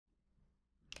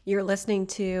You're listening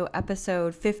to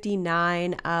episode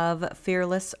 59 of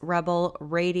Fearless Rebel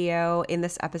Radio. In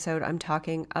this episode, I'm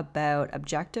talking about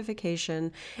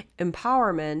objectification,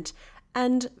 empowerment,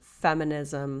 and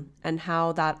feminism, and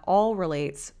how that all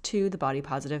relates to the body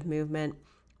positive movement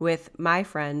with my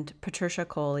friend Patricia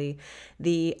Coley,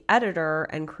 the editor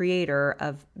and creator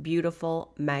of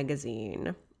Beautiful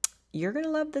Magazine. You're going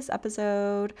to love this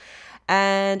episode.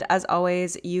 And as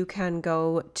always, you can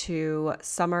go to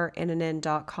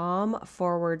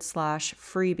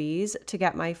summerinnanen.com/freebies to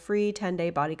get my free 10-day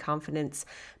body confidence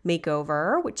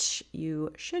makeover, which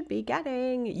you should be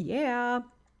getting. Yeah.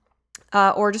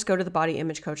 Or just go to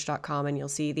thebodyimagecoach.com and you'll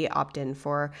see the opt-in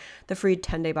for the free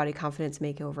 10-day body confidence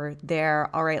makeover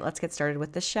there. All right, let's get started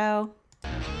with the show.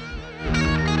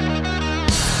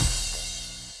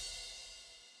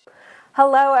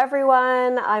 Hello,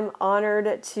 everyone. I'm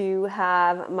honored to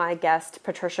have my guest,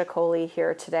 Patricia Coley,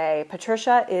 here today.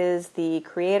 Patricia is the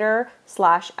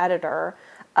creator/editor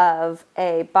of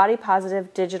a body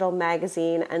positive digital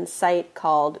magazine and site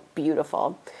called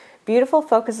Beautiful. Beautiful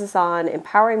focuses on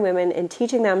empowering women and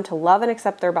teaching them to love and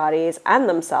accept their bodies and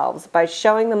themselves by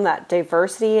showing them that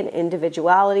diversity and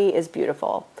individuality is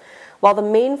beautiful. While the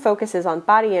main focus is on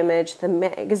body image, the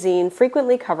magazine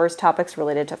frequently covers topics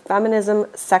related to feminism,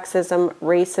 sexism,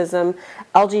 racism,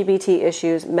 LGBT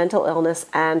issues, mental illness,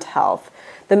 and health.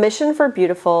 The mission for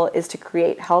Beautiful is to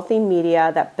create healthy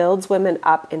media that builds women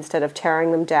up instead of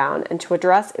tearing them down, and to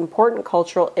address important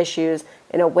cultural issues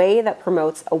in a way that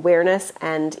promotes awareness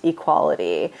and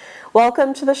equality.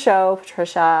 Welcome to the show,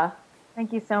 Patricia.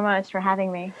 Thank you so much for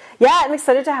having me. Yeah, I'm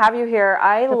excited to have you here.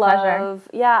 I love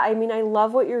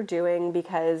what you're doing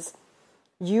because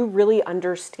you really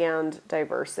understand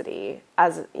diversity.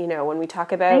 As you know, when we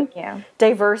talk about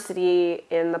diversity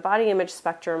in the body image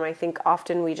spectrum, I think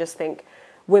often we just think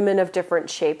women of different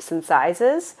shapes and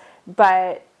sizes,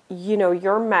 but you know,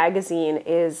 your magazine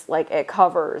is like, it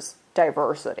covers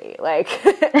diversity, like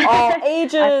all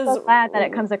ages. I'm so glad that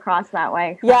it comes across that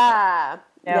way. Yeah.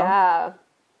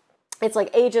 It's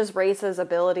like ages, races,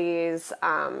 abilities,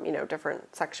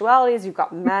 different sexualities. You've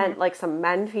got men, like some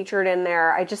men featured in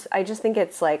there. I just think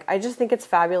it's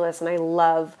fabulous, and I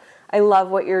love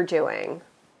what you're doing.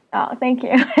 Oh, thank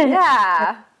you.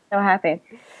 Yeah. So happy.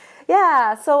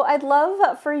 Yeah. So I'd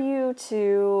love for you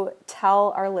to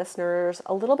tell our listeners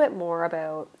a little bit more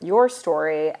about your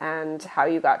story and how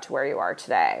you got to where you are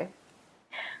today.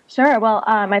 Sure. Well,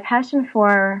 my passion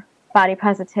for body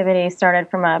positivity started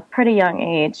from a pretty young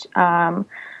age. I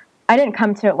didn't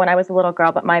come to it when I was a little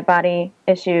girl, but my body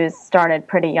issues started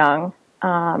pretty young.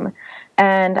 And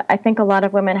I think a lot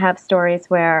of women have stories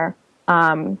where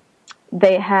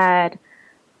they had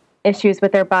issues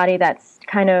with their body that's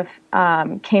kind of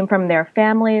came from their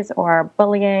families or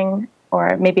bullying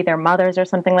or maybe their mothers or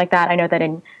something like that. I know that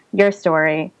in your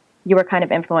story, you were kind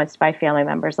of influenced by family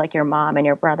members like your mom and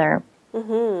your brother.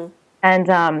 Mm-hmm. And,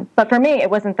 but for me, it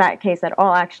wasn't that case at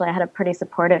all. Actually, I had a pretty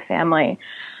supportive family,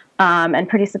 and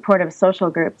pretty supportive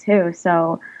social group too.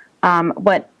 So,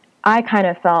 what I kind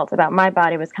of felt about my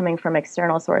body was coming from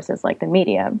external sources like the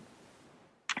media.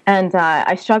 And,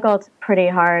 I struggled pretty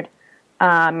hard,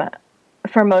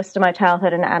 for most of my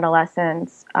childhood and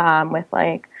adolescence, with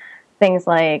like things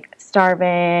like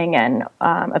starving and,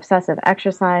 obsessive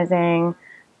exercising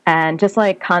and just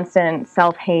like constant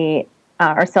self-hate,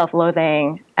 or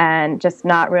self-loathing, and just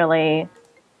not really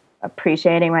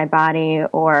appreciating my body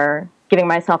or giving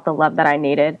myself the love that I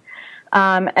needed.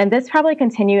 And this probably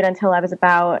continued until I was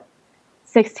about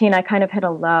 16. I kind of hit a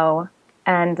low,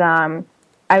 and I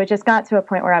just got to a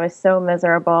point where I was so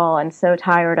miserable and so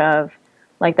tired of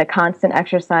like the constant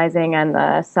exercising and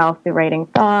the self-berating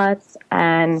thoughts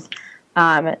and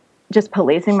just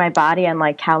policing my body and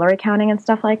like calorie counting and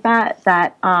stuff like that,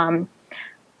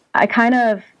 I kind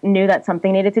of knew that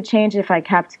something needed to change. If I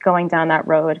kept going down that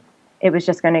road, it was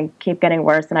just going to keep getting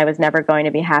worse, and I was never going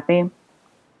to be happy.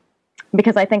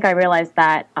 Because I think I realized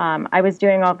that I was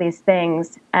doing all these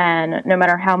things, and no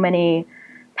matter how many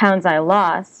pounds I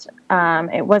lost,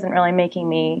 it wasn't really making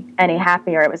me any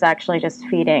happier. It was actually just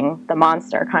feeding the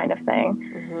monster kind of thing.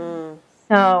 Mm-hmm.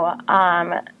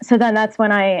 So then that's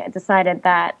when I decided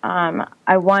that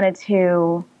I wanted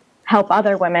to help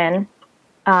other women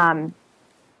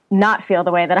not feel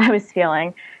the way that I was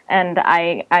feeling. And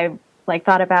I like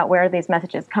thought about where are these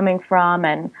messages coming from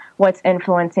and what's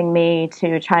influencing me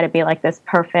to try to be like this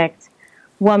perfect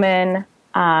woman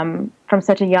from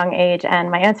such a young age. And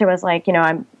my answer was like, you know,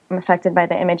 I'm affected by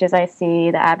the images I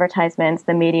see, the advertisements,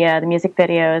 the media, the music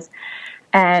videos.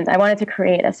 And I wanted to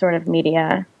create a sort of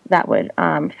media that would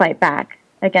fight back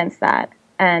against that.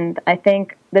 And I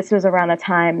think this was around the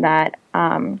time that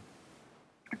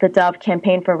the Dove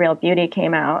campaign for Real Beauty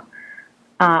came out.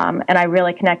 And I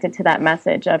really connected to that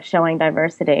message of showing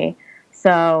diversity.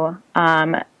 So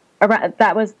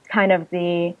that was kind of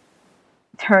the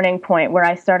turning point where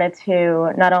I started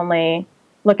to not only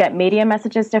look at media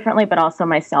messages differently, but also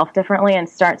myself differently, and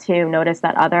start to notice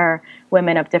that other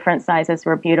women of different sizes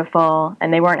were beautiful,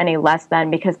 and they weren't any less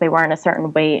than because they weren't a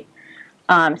certain weight.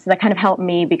 So that kind of helped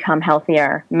me become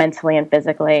healthier mentally and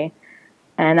physically.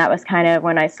 And that was kind of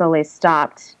when I slowly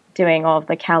stopped doing all of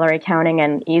the calorie counting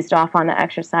and eased off on the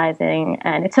exercising.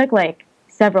 And it took like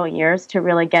several years to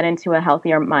really get into a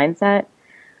healthier mindset.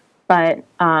 But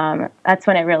that's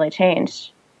when it really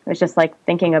changed. It was just like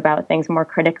thinking about things more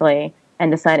critically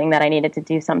and deciding that I needed to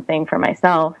do something for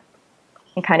myself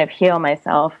and kind of heal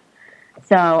myself.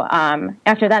 So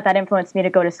after that, that influenced me to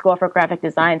go to school for graphic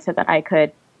design so that I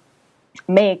could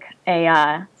make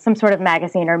some sort of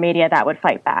magazine or media that would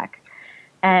fight back.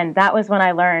 And that was when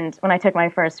I learned, when I took my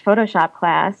first Photoshop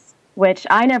class, which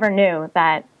I never knew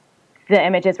that the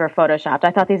images were Photoshopped.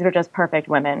 I thought these were just perfect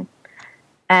women.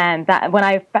 And that when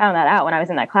I found that out, when I was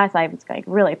in that class, I was like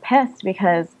really pissed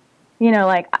because, you know,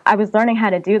 like I was learning how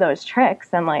to do those tricks,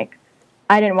 and like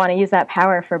I didn't want to use that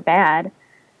power for bad.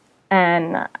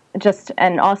 And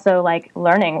also like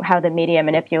learning how the media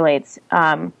manipulates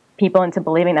people into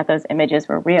believing that those images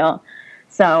were real.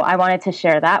 So I wanted to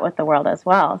share that with the world as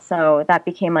well. So that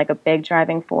became like a big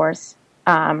driving force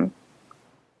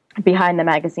behind the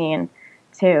magazine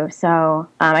too. So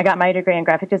I got my degree in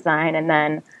graphic design, and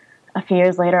then a few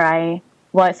years later,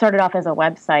 it started off as a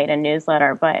website and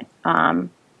newsletter, but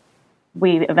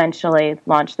we eventually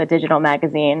launched the digital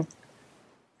magazine.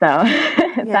 So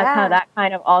that's how that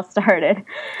kind of all started.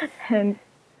 And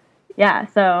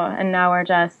and now we're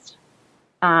just,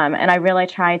 and I really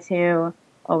try to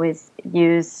always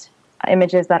use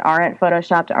images that aren't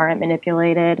Photoshopped, aren't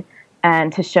manipulated,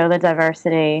 and to show the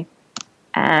diversity,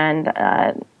 and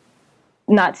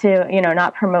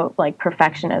not promote like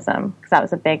perfectionism, because that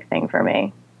was a big thing for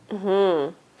me.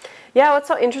 Mm-hmm. Yeah, what's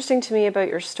so interesting to me about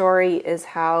your story is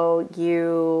how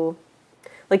you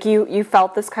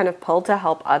felt this kind of pull to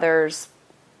help others,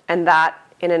 and that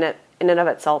in and of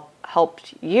itself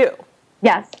helped you.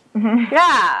 Yes. Mm-hmm.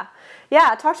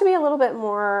 Yeah. Talk to me a little bit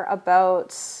more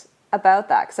about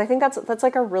that, because I think that's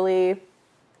like a really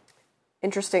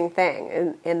interesting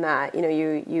thing in that, you know,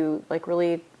 you like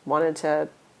really wanted to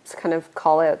kind of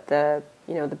call out the,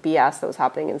 you know, the BS that was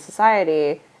happening in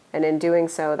society, and in doing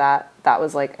so that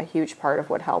was like a huge part of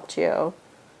what helped you.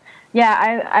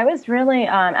 Yeah, I was really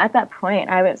at that point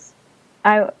I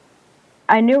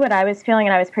knew what I was feeling,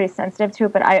 and I was pretty sensitive to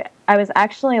it, but I was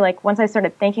actually like, once I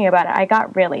started thinking about it, I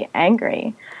got really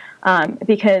angry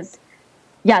because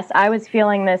yes, I was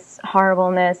feeling this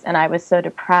horribleness, and I was so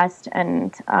depressed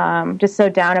and just so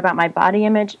down about my body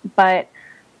image. But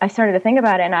I started to think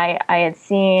about it, and I had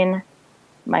seen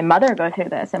my mother go through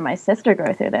this and my sister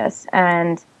go through this.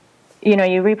 And, you know,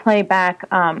 you replay back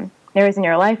areas in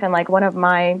your life, and like one of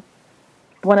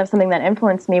something that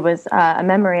influenced me was a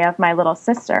memory of my little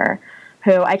sister,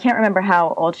 who I can't remember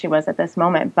how old she was at this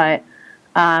moment, but,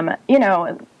 you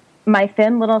know, my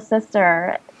thin little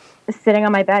sister is sitting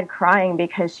on my bed crying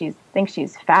because she thinks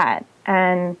she's fat.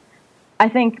 And I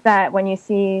think that when you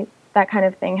see that kind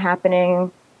of thing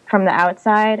happening from the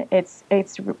outside, it's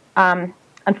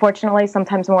unfortunately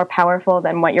sometimes more powerful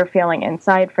than what you're feeling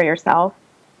inside for yourself.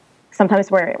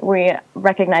 Sometimes we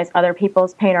recognize other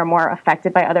people's pain, or more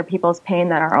affected by other people's pain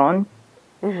than our own.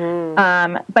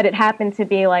 Mm-hmm. But it happened to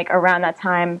be like around that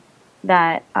time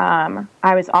that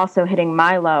I was also hitting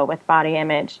my low with body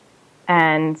image.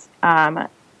 And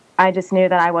I just knew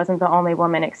that I wasn't the only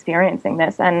woman experiencing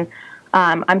this. And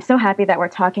I'm so happy that we're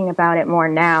talking about it more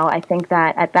now. I think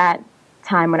that at that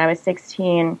time when I was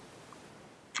 16,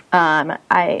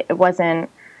 it wasn't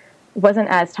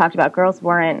as talked about. Girls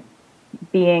weren't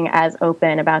being as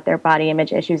open about their body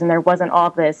image issues, and there wasn't all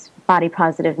this body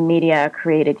positive media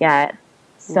created yet.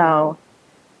 So,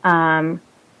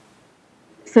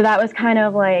 so that was kind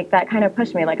of like, that kind of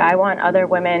pushed me. Like, I want other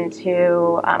women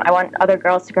to, I want other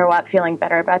girls to grow up feeling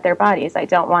better about their bodies. I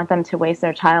don't want them to waste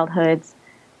their childhoods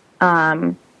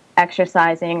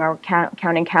exercising or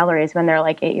counting calories when they're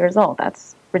like 8 years old.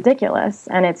 That's ridiculous.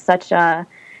 And it's such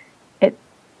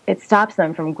it stops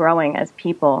them from growing as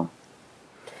people.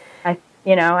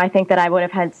 I think that I would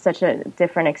have had such a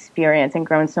different experience and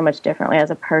grown so much differently as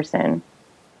a person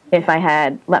if I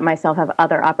had let myself have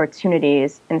other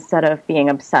opportunities instead of being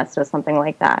obsessed with something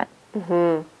like that.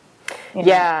 Mm-hmm.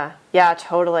 Yeah,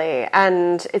 totally.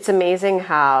 And it's amazing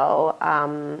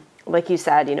how like you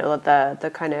said,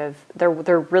 the kind of there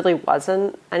really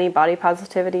wasn't any body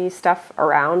positivity stuff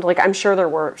around. Like I'm sure there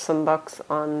were some books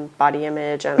on body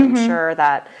image, and I'm sure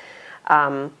that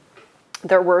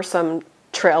there were some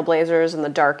trailblazers in the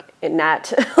dark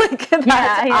net like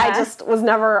that I just was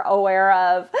never aware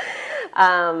of.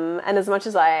 And as much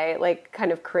as I like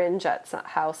kind of cringe at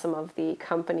how some of the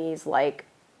companies like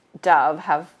Dove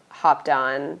have hopped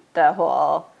on the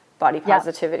whole body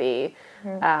positivity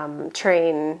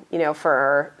train,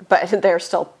 but they're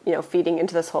still, feeding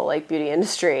into this whole like beauty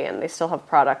industry, and they still have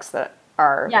products that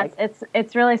are. Yes, like,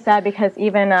 it's really sad because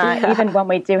even even when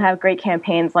we do have great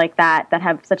campaigns like that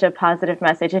have such a positive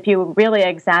message, if you really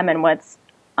examine what's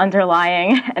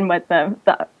underlying and what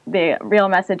the real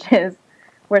message is,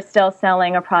 we're still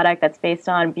selling a product that's based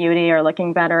on beauty or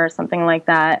looking better or something like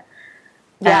that.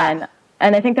 Yeah.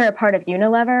 And I think they're a part of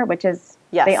Unilever, which is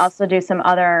they also do some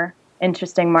other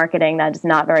interesting marketing that is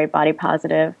not very body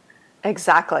positive.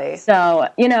 Exactly. So,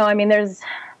 there's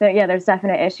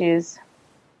definite issues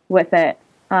with it.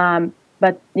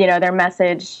 But, their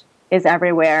message is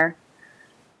everywhere.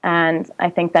 And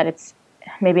I think that it's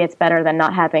better than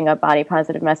not having a body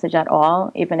positive message at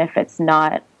all, even if it's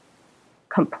not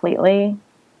completely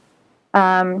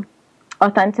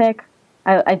authentic.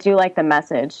 I do like the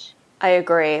message. I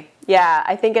agree. Yeah,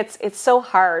 I think it's so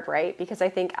hard, right? Because I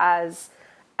think as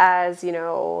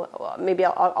maybe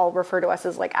I'll refer to us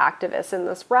as like activists in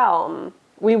this realm.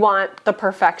 We want the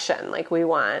perfection. Like we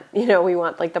want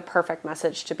like the perfect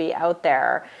message to be out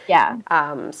there. Yeah.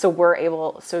 So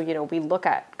we look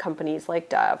at companies like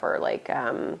Dove or like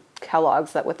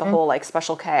Kellogg's that with the whole like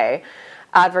Special K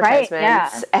advertisements,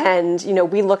 right,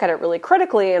 and we look at it really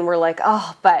critically, and we're like,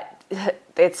 oh, but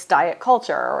it's diet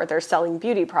culture, or they're selling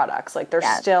beauty products. Like they're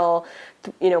still,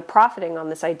 profiting on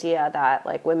this idea that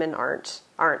like women aren't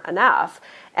enough.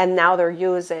 And now they're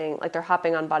they're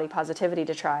hopping on body positivity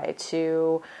to try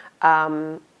to,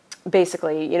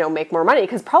 basically, make more money,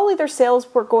 because probably their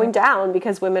sales were going down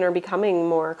because women are becoming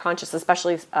more conscious,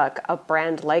 especially a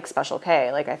brand like Special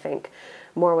K. Like I think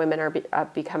more women are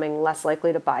becoming less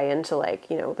likely to buy into like,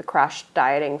 the crash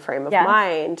dieting frame of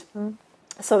mind. Mm-hmm.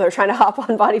 So they're trying to hop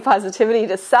on body positivity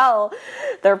to sell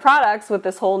their products with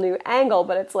this whole new angle,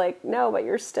 but it's like, no, but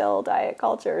you're still diet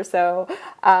culture. So,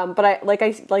 but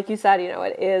like you said,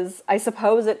 it is, I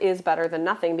suppose it is better than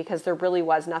nothing, because there really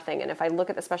was nothing. And if I look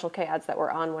at the Special K ads that were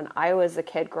on when I was a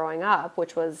kid growing up,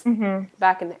 which was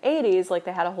back in the 80s, like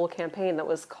they had a whole campaign that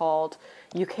was called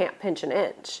 "You Can't Pinch an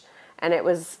Inch."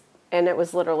 And it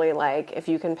was literally like, if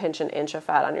you can pinch an inch of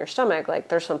fat on your stomach, like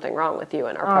there's something wrong with you,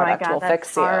 and our product will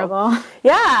fix horrible. You.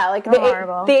 Yeah, like the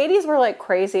 80s were like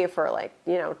crazy for like,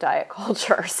 diet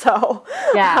culture. So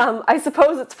I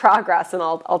suppose it's progress, and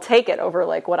I'll take it over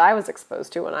like what I was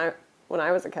exposed to when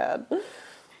I was a kid.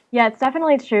 Yeah, it's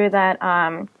definitely true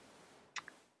that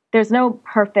there's no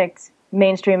perfect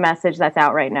mainstream message that's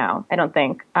out right now. I don't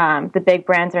think the big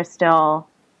brands are still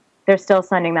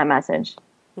sending that message,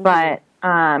 but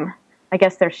I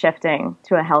guess they're shifting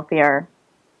to a healthier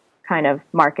kind of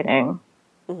marketing.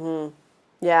 Mm-hmm.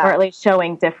 Yeah. Or at least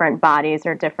showing different bodies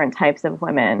or different types of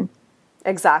women.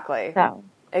 Exactly. So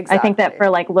I think that for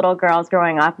like little girls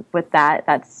growing up with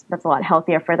that's a lot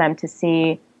healthier for them to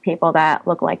see people that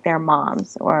look like their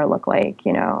moms, or look like,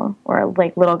 or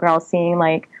like little girls seeing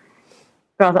like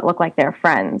girls that look like their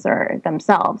friends or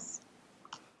themselves.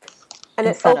 And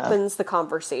it opens the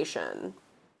conversation.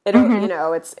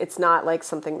 It's not like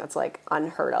something that's like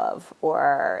unheard of,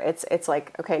 or it's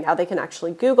like, okay, now they can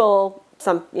actually Google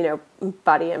some,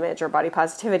 body image or body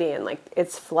positivity, and like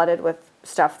it's flooded with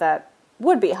stuff that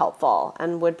would be helpful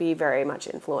and would be very much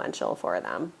influential for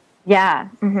them. Yeah.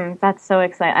 Mm-hmm. That's so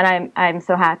exciting. And I'm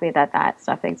so happy that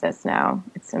stuff exists now.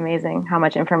 It's amazing how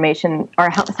much information or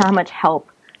how much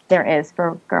help there is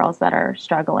for girls that are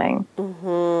struggling.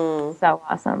 Mm-hmm. So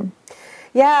awesome.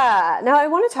 Yeah. Now I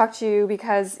want to talk to you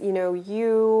because,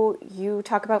 you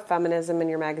talk about feminism in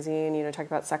your magazine, talk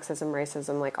about sexism,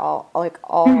 racism,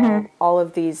 all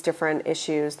of these different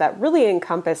issues that really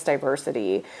encompass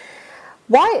diversity.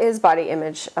 Why is body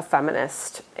image a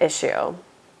feminist issue?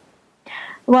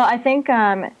 Well, I think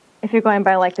if you're going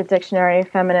by like the dictionary,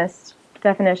 feminist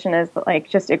definition is like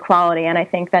just equality. And I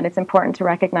think that it's important to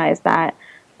recognize that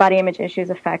body image issues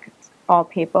affect all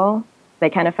people. They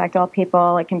can affect all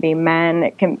people. It can be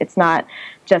men. It's not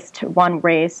just one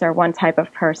race or one type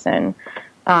of person.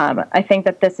 I think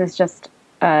that this is just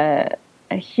a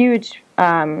huge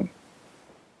kind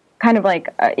of like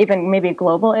even maybe a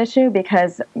global issue,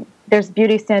 because there's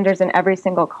beauty standards in every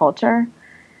single culture.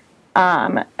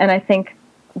 And I think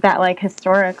that like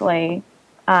historically,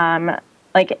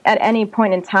 like at any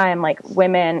point in time, like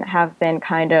women have been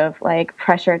kind of like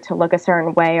pressured to look a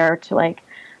certain way or to like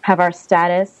have our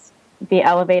status be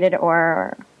elevated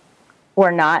or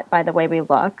not by the way we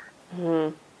look.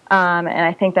 And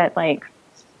I think that like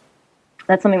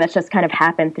that's something that's just kind of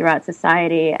happened throughout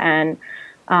society. And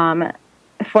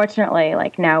fortunately,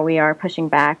 like now we are pushing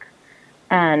back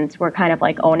and we're kind of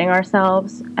like owning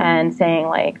ourselves and saying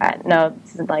like, no,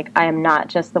 this is like, I am not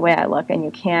just the way I look, and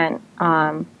you can't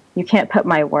put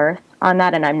my worth on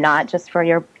that, and I'm not just for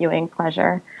your viewing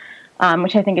pleasure,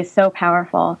 which I think is so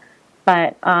powerful.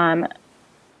 But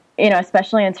you know,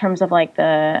 especially in terms of like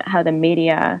how the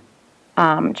media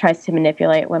tries to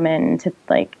manipulate women to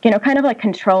like, you know, kind of like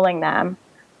controlling them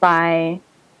by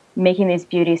making these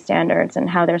beauty standards and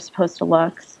how they're supposed to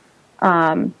look,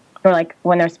 or like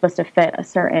when they're supposed to fit a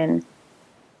certain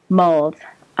mold.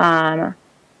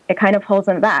 It kind of holds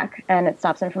them back and it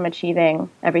stops them from achieving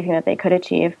everything that they could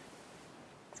achieve.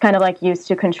 It's kind of like used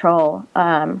to control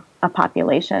a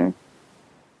population,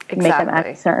 make them act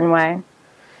a certain way.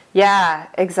 Yeah,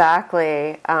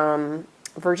 exactly.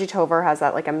 Virgie Tover has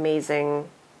that like amazing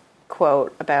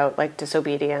quote about like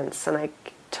disobedience, and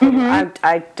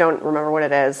I don't remember what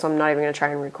it is, so I'm not even going to try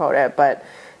and requote it, but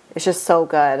it's just so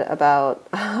good about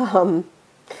how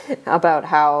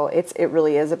it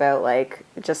really is about like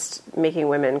just making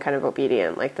women kind of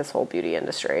obedient, like this whole beauty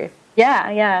industry.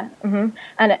 Yeah.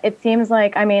 And it seems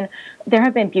like, I mean, there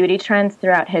have been beauty trends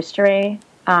throughout history,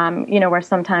 you know, where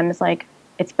sometimes like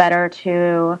it's better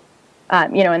to,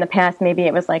 you know, in the past, maybe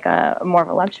it was like a more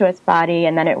voluptuous body,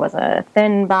 and then it was a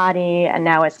thin body, and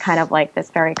now it's kind of like this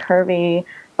very curvy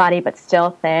body, but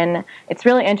still thin. It's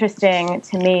really interesting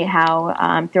to me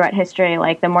how throughout history,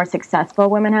 like the more successful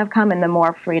women have come and the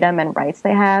more freedom and rights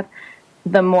they have,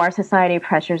 the more society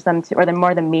pressures them to, or the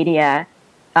more the media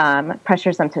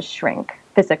pressures them to shrink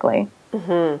physically.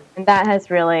 And that has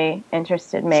really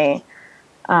interested me.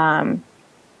 And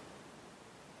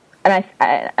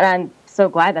I'm so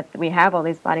glad that we have all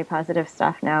these body positive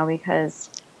stuff now,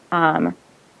 because,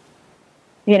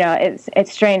 you know,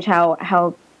 it's strange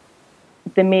how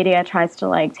the media tries to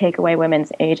like take away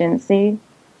women's agency,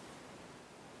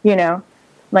 you know,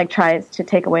 like tries to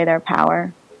take away their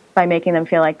power by making them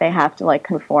feel like they have to like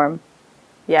conform.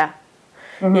 Yeah.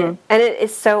 And it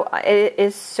is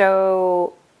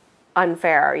so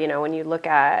unfair, you know, when you look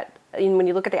at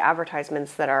the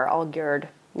advertisements that are all geared,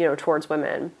 you know, towards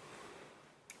women,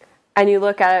 and you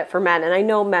look at it for men, and I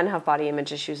know men have body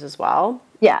image issues as well.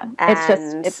 Yeah. I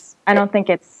don't think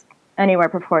it's anywhere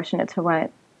proportionate to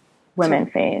what women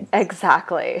face.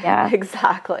 Exactly. Yeah.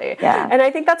 Exactly. Yeah. And I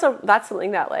think that's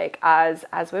something that like as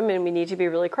women we need to be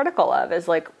really critical of, is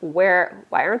like why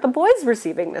aren't the boys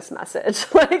receiving this message?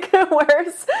 Like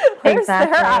where's their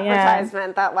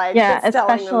advertisement that like is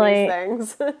telling them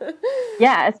these things?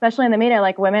 Yeah, especially in the media,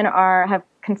 like women have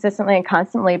consistently and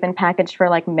constantly been packaged for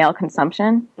like male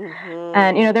consumption.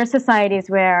 And you know, there's societies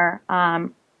where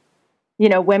you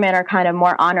know, women are kind of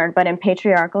more honored, but in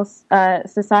patriarchal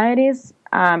societies,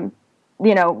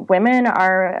 you know, women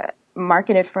are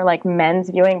marketed for like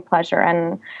men's viewing pleasure,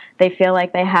 and they feel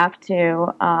like they have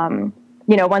to,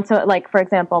 you know, for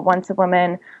example, once a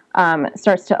woman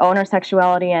starts to own her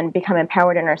sexuality and become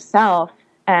empowered in herself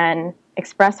and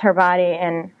express her body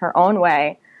in her own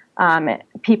way,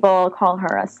 people call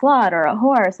her a slut or a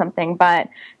whore or something. But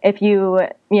if you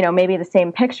know, maybe the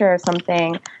same picture or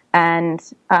something, and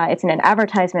it's in an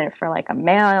advertisement for like a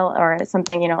male or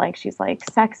something, you know, like she's like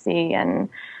sexy. And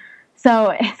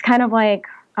so it's kind of like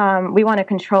we want to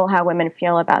control how women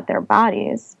feel about their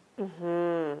bodies.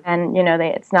 And, you know,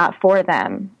 it's not for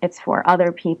them, it's for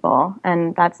other people.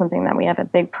 And that's something that we have a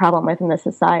big problem with in the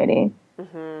society.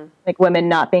 Like women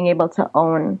not being able to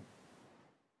own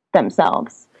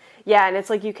themselves. Yeah, and it's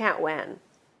like you can't win.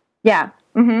 Yeah.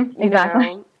 Exactly.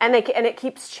 You know? And it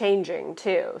keeps changing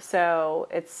too. So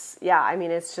it's, yeah, I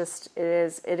mean, it's just,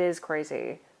 it is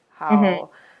crazy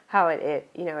how it,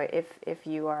 you know, if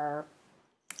you are,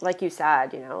 like you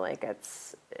said, you know, like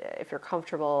it's, if you're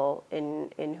comfortable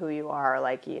in who you are,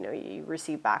 like, you know, you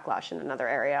receive backlash in another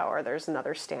area, or there's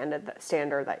another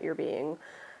standard that you're being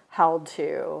held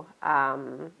to.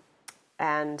 Yeah,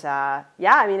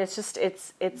 I mean, it's just,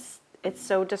 it's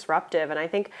so disruptive. And I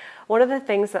think one of the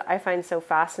things that I find so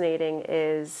fascinating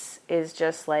is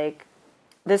just like,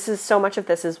 so much of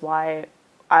this is why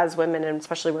as women, and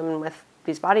especially women with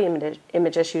these body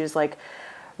image issues, like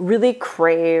really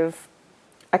crave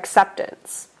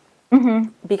acceptance,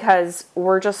 because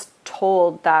we're just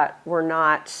told that we're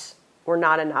not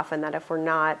enough, and that if we're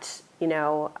not, you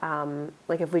know,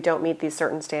 like if we don't meet these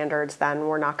certain standards, then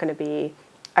we're not going to be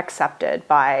accepted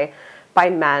by by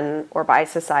men or by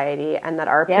society, and that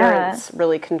our appearance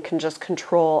really can just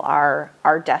control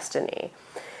our destiny.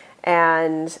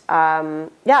 And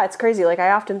it's crazy. Like,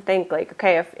 I often think, like,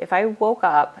 okay, if I woke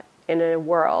up in a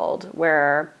world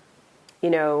where, you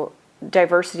know,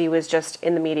 diversity was just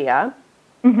in the media,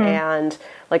 and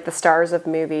like the stars of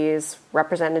movies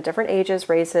represented different ages,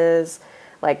 races,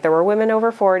 like there were women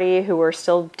over 40 who were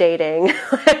still dating, you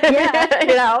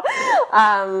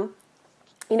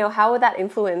know, how would that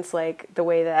influence like the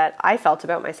way that I felt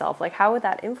about myself? Like, how would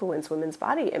that influence women's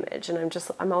body image? And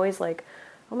I'm always like,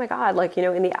 oh my God, like, you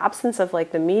know, in the absence of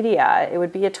like the media, it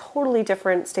would be a totally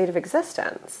different state of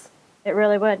existence. It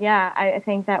really would. Yeah. I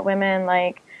think that women,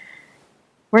 like,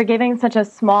 we're giving such a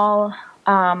small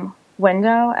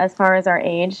window as far as our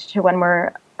age to when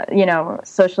we're, you know,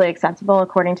 socially acceptable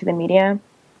according to the media.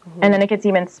 And then it gets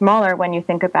even smaller when you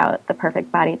think about the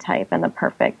perfect body type and the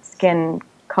perfect skin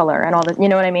color and all this, you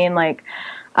know what I mean? Like,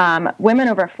 women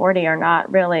over 40 are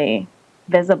not really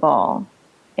visible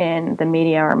in the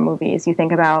media or movies. You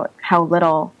think about how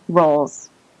little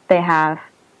roles they have.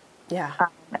 Yeah.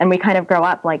 And we kind of grow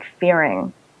up like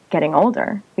fearing getting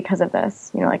older because of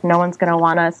this, you know, like no one's going to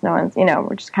want us. No one's, you know,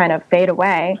 we're just kind of fade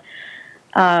away.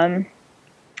 And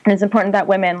it's important that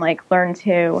women like learn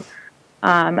to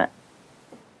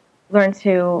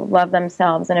love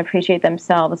themselves and appreciate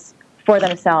themselves for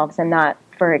themselves and not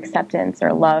for acceptance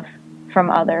or love from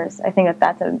others. I think that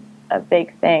that's a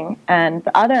big thing. And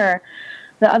the other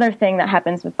thing that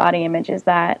happens with body image is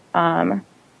that,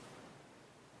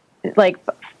 like,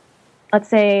 let's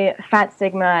say fat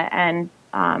stigma and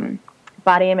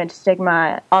body image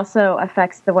stigma also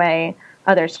affects the way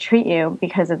others treat you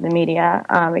because of the media,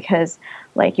 because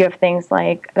like you have things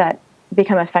like that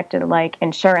become affected, like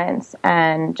insurance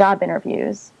and job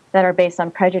interviews that are based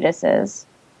on prejudices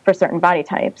for certain body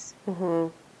types.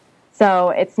 So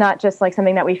it's not just like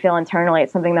something that we feel internally,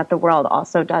 it's something that the world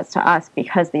also does to us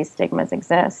because these stigmas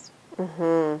exist.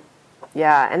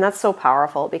 Yeah, and that's so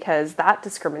powerful because that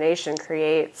discrimination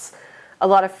creates a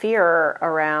lot of fear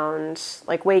around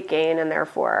like weight gain, and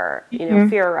therefore, you know,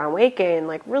 fear around weight gain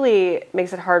like really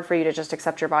makes it hard for you to just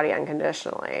accept your body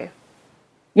unconditionally.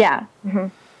 Yeah.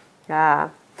 Yeah.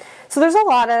 So there's a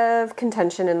lot of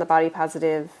contention in the body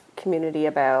positive community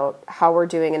about how we're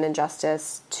doing an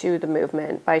injustice to the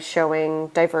movement by showing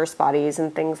diverse bodies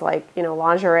in things like, you know,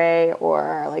 lingerie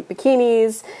or like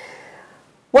bikinis.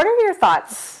 What are your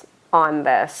thoughts on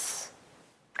this?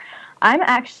 I'm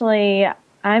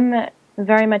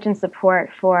very much in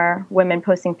support for women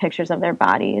posting pictures of their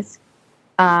bodies,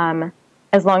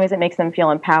 as long as it makes them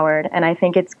feel empowered. And I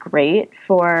think it's great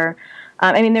for,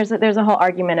 I mean, there's a whole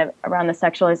argument around the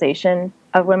sexualization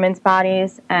of women's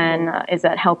bodies and is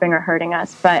that helping or hurting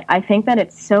us? But I think that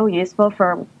it's so useful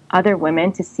for other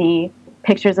women to see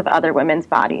pictures of other women's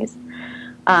bodies.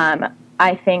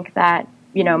 I think that,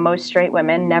 you know, most straight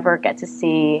women never get to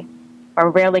see or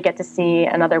rarely get to see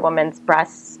another woman's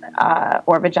breasts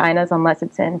or vaginas unless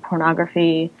it's in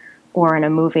pornography or in a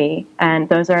movie. And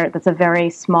that's a very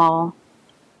small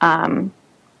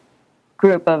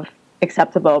group of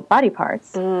acceptable body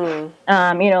parts. You know,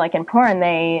 like in porn,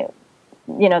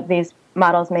 these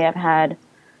models may have had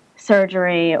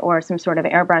surgery or some sort of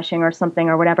airbrushing or something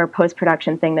or whatever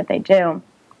post-production thing that they do.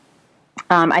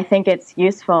 I think it's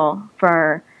useful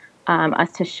for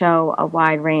us to show a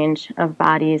wide range of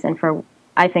bodies, and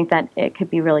I think that it could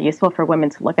be really useful for women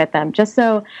to look at them just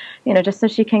so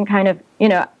she can kind of, you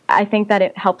know, I think that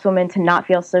it helps women to not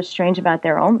feel so strange about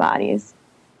their own bodies,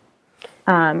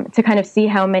 to kind of see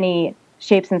how many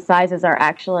shapes and sizes are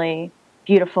actually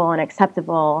beautiful and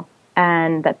acceptable,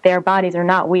 and that their bodies are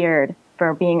not weird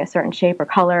for being a certain shape or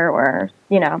color, or,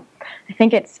 you know, I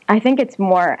think it's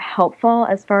more helpful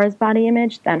as far as body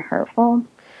image than hurtful.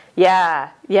 Yeah.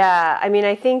 I mean,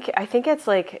 I think it's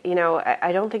like, you know,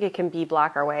 I don't think it can be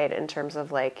black or white in terms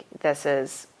of like, this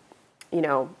is, you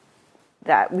know,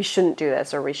 that we shouldn't do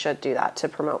this or we should do that to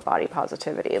promote body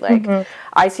positivity. Like,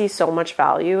 I see so much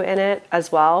value in it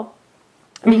as well,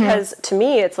 because to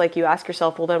me, it's like you ask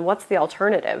yourself, well, then what's the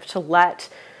alternative to let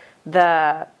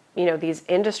the, you know, these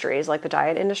industries like the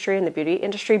diet industry and the beauty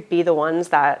industry be the ones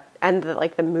that, and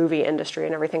the movie industry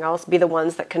and everything else, be the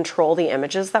ones that control the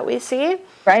images that we see.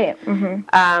 Right.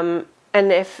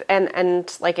 And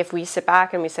if we sit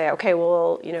back and we say, okay,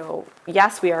 well, you know,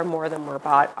 yes, we are more than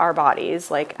our bodies,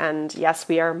 like, and yes,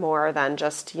 we are more than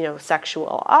just, you know,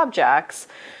 sexual objects.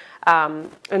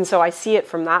 And so I see it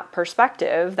from that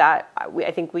perspective that I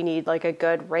think we need like a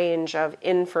good range of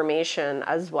information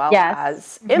as well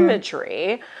as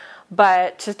imagery.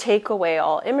 But to take away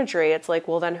all imagery, it's like,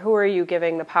 well, then who are you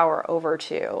giving the power over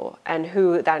to? And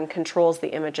who then controls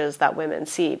the images that women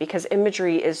see? Because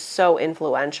imagery is so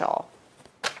influential.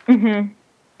 Mm-hmm.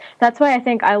 That's why I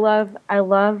think I love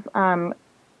Tumblr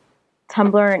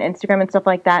and Instagram and stuff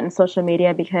like that and social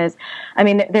media, because I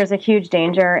mean there's a huge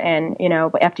danger in, you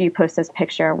know, after you post this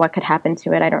picture, what could happen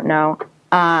to it, I don't know,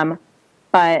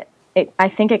 but I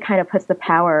think it kind of puts the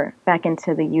power back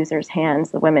into the user's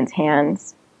hands, the women's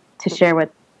hands, to share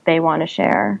what they want to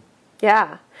share.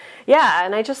 Yeah,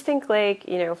 and I just think, like,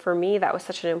 you know, for me, that was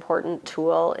such an important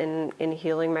tool in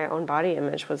healing my own body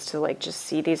image, was to, like, just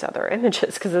see these other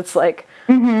images, because it's like,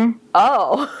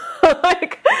 oh,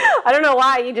 like, I don't know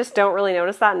why you just don't really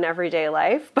notice that in everyday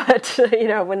life, but, you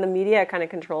know, when the media kind of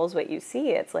controls what you see,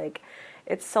 it's like,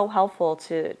 it's so helpful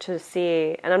to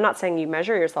see, and I'm not saying you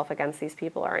measure yourself against these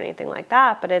people or anything like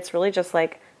that, but it's really just,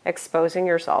 like, exposing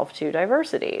yourself to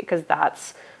diversity, because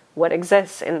that's what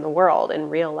exists in the world in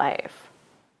real life.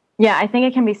 Yeah, I think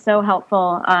it can be so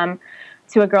helpful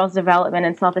to a girl's development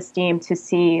and self-esteem to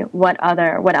see what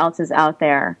else is out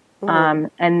there,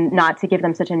 and not to give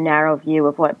them such a narrow view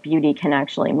of what beauty can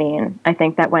actually mean. I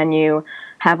think that when you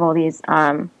have all these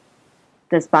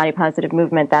this body positive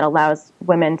movement that allows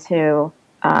women to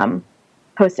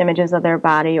post images of their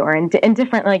body, or in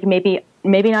different, like maybe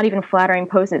not even flattering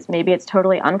poses, maybe it's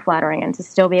totally unflattering, and to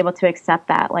still be able to accept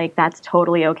that, like, that's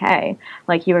totally okay.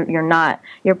 Like,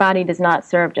 your body does not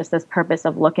serve just this purpose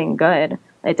of looking good.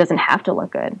 It doesn't have to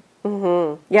look good.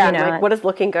 Yeah, you know? Like, what does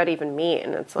looking good even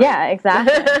mean? It's like, yeah,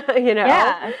 exactly. You know,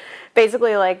 yeah.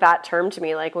 Basically, like, that term to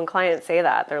me, like, when clients say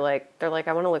that, they're like,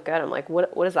 I want to look good. I'm like,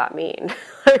 what does that mean?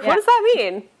 Like, what does that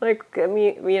mean? Like, I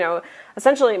mean, you know,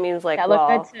 essentially it means, like, look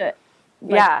good to,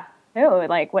 like, too.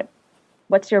 Like,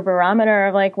 what's your barometer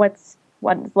of, like, what's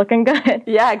looking good?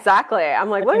 Yeah, exactly. I'm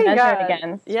like, looking good.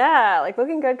 Against. Yeah, like,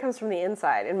 looking good comes from the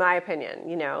inside, in my opinion.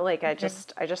 You know, like, I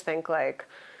just think, like,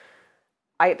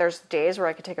 there's days where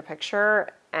I could take a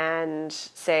picture and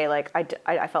say, like,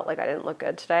 I felt like I didn't look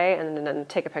good today, and then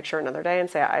take a picture another day and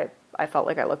say I felt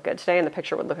like I looked good today, and the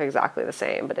picture would look exactly the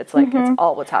same, but it's like, it's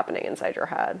all what's happening inside your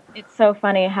head. It's so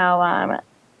funny how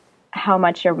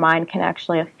much your mind can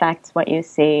actually affect what you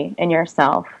see in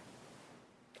yourself.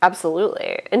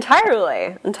 Absolutely.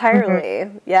 Entirely.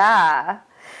 Yeah.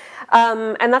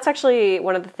 And that's actually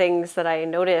one of the things that I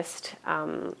noticed,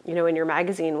 you know, in your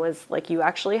magazine, was, like, you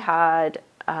actually had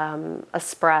a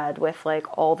spread with,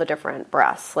 like, all the different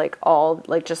breasts, like,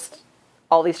 just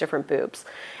all these different boobs,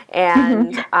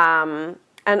 and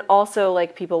and also,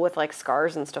 like, people with, like,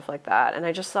 scars and stuff like that. And I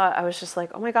was just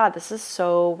like, oh my God, this is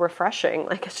so refreshing.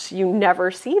 Like, you never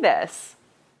see this.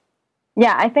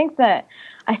 Yeah, I think that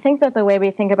the way we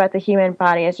think about the human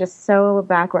body is just so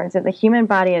backwards. That the human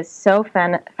body is so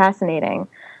fascinating,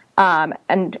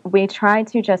 and we try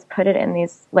to just put it in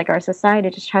these, like, our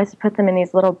society just tries to put them in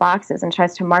these little boxes and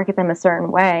tries to market them a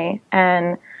certain way.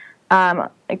 And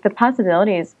like, the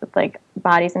possibilities with, like,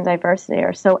 bodies and diversity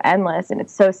are so endless, and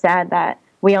it's so sad that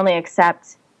we only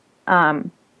accept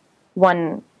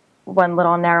one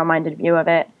little narrow-minded view of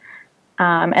it.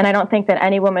 And I don't think that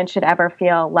any woman should ever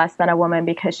feel less than a woman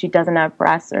because she doesn't have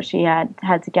breasts, or she had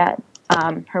to get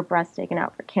her breasts taken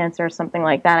out for cancer or something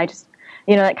like that. I just,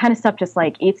 you know, that kind of stuff just,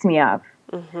 like, eats me up.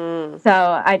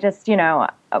 So I just, you know,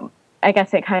 I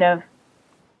guess it kind of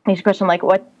makes you question, like,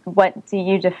 what do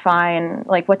you define,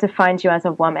 like, what defines you as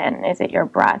a woman? Is it your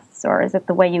breasts, or is it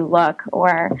the way you look?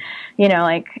 Or, you know,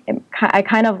 like, I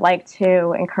kind of like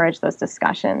to encourage those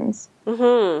discussions.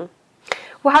 Well,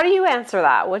 how do you answer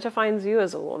that? What defines you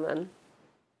as a woman?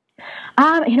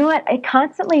 You know what? It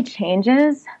constantly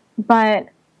changes, but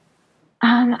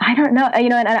I don't know. You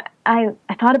know, and I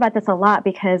thought about this a lot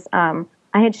because I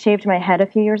had shaved my head a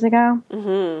few years ago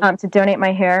to donate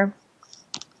my hair,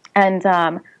 and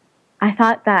I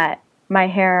thought that my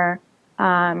hair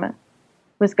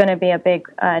was going to be a big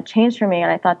change for me,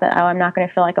 and I thought that, I'm not going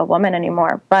to feel like a woman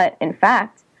anymore. But in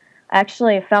fact, I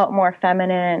actually felt more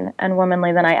feminine and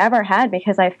womanly than I ever had,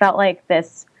 because I felt like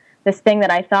this thing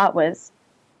that I thought was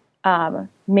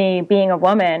me being a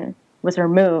woman was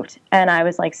removed, and I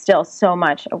was, like, still so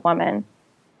much a woman.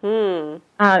 It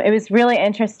was really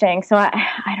interesting. So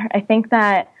I think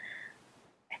that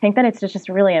it's just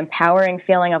a really empowering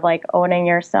feeling of, like, owning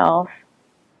yourself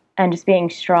and just being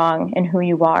strong in who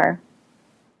you are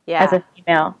as a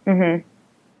female.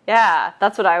 Yeah,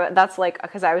 that's like,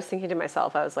 because I was thinking to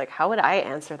myself, I was like, how would I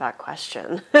answer that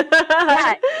question?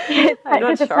 Yeah, I'm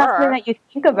not sure. It's something that you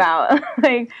think about.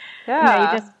 Like, you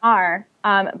know, you just are.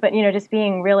 But, you know, just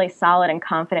being really solid and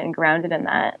confident and grounded in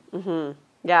that.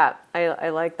 Yeah, I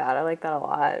like that. I like that a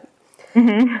lot.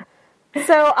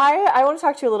 So I want to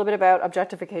talk to you a little bit about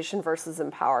objectification versus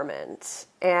empowerment.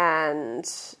 And,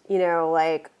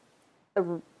 like,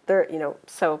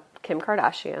 so Kim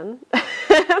Kardashian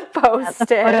posted.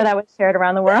 The photo that was shared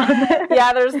around the world.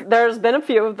 Yeah, there's been a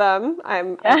few of them, I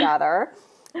gather.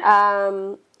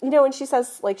 And she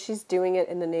says, like, she's doing it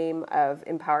in the name of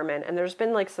empowerment. And there's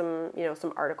been, like, some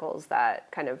articles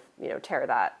that kind of, tear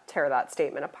that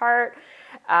statement apart.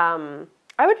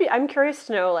 I'm curious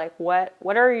to know, like,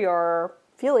 what are your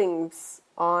feelings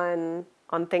on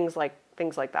things like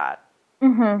that?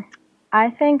 Mm-hmm. I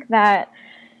think that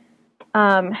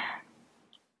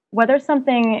whether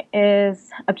something is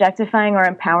objectifying or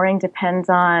empowering depends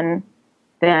on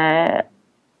the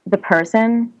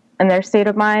person and their state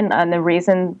of mind and the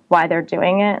reason why they're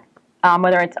doing it,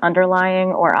 whether it's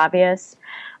underlying or obvious.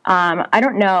 I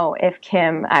don't know if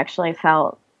Kim actually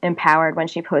felt empowered when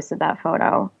she posted that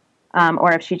photo,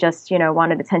 or if she just,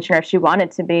 wanted attention, or if she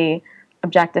wanted to be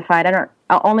objectified.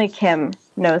 Only Kim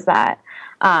knows that.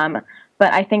 But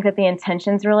I think that the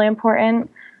intention's really important.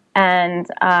 And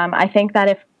I think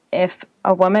that if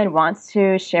a woman wants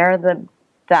to share the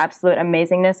absolute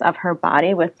amazingness of her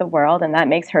body with the world and that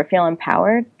makes her feel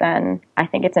empowered, then I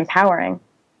think it's empowering.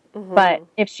 Mm-hmm. But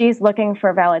if she's looking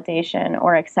for validation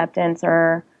or acceptance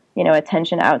or,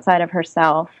 attention outside of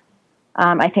herself,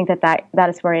 I think that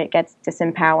is where it gets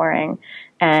disempowering.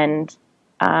 And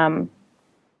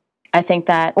I think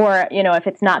that, or, if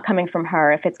it's not coming from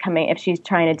her, if she's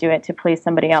trying to do it to please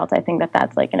somebody else, I think that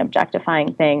that's like an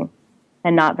objectifying thing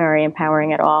and not very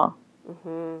empowering at all.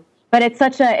 Mm-hmm. But it's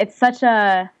such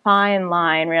a fine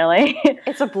line, really.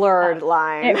 It's a blurred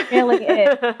line. It really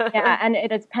is. Yeah, and it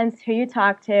depends who you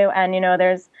talk to, and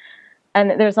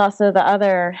there's also the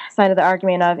other side of the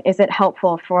argument of, is it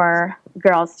helpful for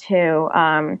girls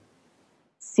to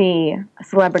see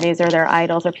celebrities or their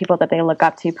idols or people that they look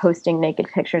up to posting naked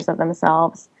pictures of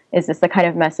themselves? Is this the kind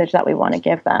of message that we want to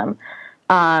give them?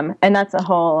 And that's a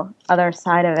whole other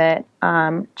side of it.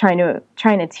 Trying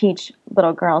to teach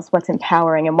little girls what's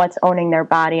empowering and what's owning their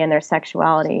body and their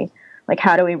sexuality. Like,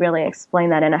 how do we really explain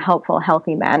that in a helpful,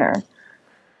 healthy manner?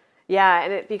 Yeah,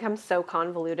 and it becomes so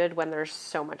convoluted when there's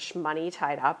so much money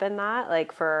tied up in that.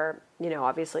 Like, for,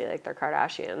 obviously, like, they're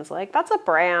Kardashians. Like, that's a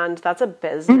brand, that's a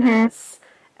business. Mm-hmm.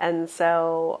 And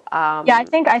so... yeah,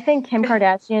 I think Kim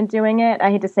Kardashian doing it,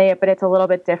 I hate to say it, but it's a little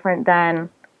bit different than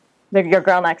your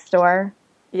girl next door.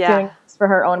 Yeah. Doing this for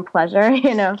her own pleasure,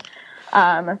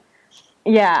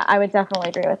 Yeah, I would definitely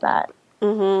agree with that.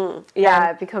 Mm-hmm.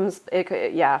 Yeah, it becomes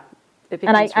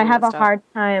and I have a hard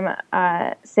time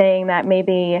saying that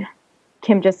maybe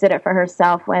Kim just did it for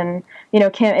herself when,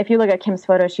 Kim, if you look at Kim's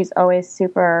photos, she's always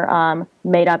super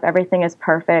made up. Everything is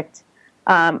perfect.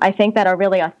 I think that a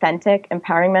really authentic,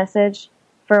 empowering message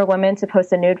for a woman to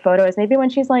post a nude photo is maybe when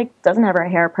she's like, doesn't have her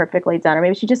hair perfectly done, or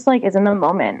maybe she just like is in the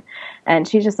moment and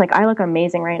she's just like, I look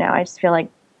amazing right now. I just feel like,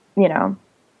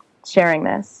 sharing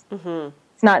this. Mm-hmm.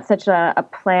 It's not such a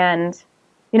planned,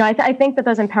 I think that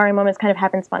those empowering moments kind of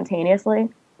happen spontaneously.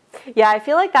 Yeah, I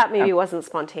feel like that maybe wasn't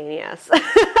spontaneous.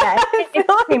 Yeah,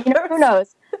 who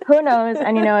knows? Who knows?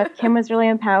 And, if Kim was really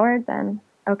empowered, then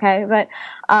okay. But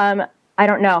I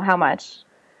don't know how much.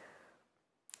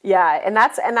 Yeah, and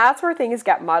that's where things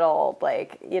get muddled,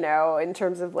 like, in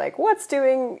terms of like what's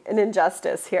doing an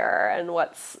injustice here and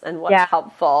what's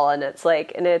helpful, and it's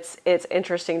like, and it's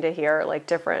interesting to hear like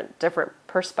different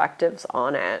perspectives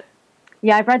on it.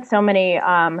 Yeah, I've read so many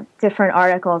different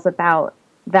articles about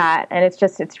that, and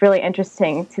it's really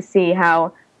interesting to see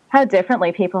how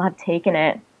differently people have taken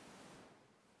it.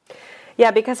 Yeah,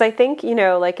 because I think,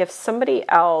 like if somebody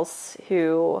else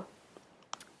who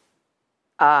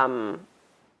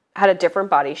had a different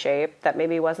body shape that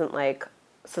maybe wasn't like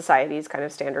society's kind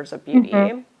of standards of beauty,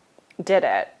 mm-hmm. did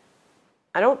it,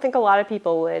 I don't think a lot of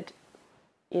people would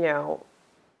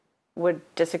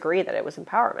disagree that it was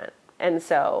empowerment. And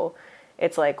so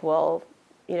it's like, well,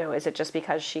 is it just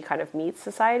because she kind of meets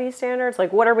society's standards?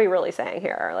 Like, what are we really saying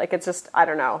here? Like, it's just, I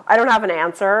don't know. I don't have an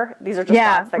answer. These are just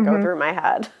thoughts that mm-hmm. go through my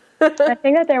head. I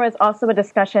think that there was also a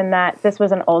discussion that this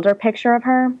was an older picture of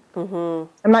her.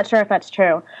 Mm-hmm. I'm not sure if that's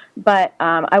true, but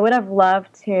I would have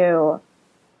loved to,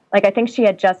 like, I think she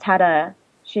had just had I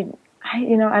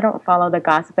don't follow the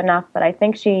gossip enough, but I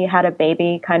think she had a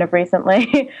baby kind of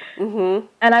recently. Mm-hmm.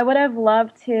 And I would have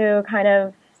loved to kind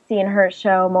of seen her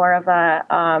show more of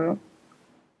a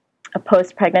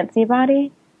post-pregnancy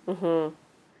body. Mm-hmm.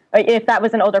 If that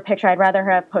was an older picture, I'd rather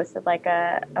her have posted like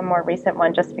a more recent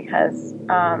one, just because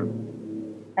I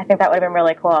think that would have been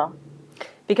really cool.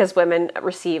 because women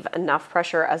receive enough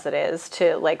pressure as it is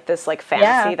to like this like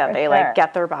fantasy that they like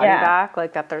get their body back,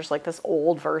 like that there's like this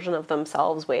old version of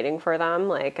themselves waiting for them,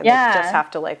 like, and they just have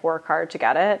to like work hard to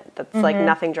get it. That's like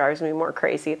nothing drives me more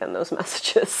crazy than those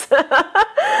messages.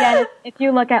 If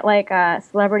you look at like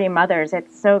celebrity mothers,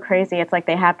 it's so crazy. It's like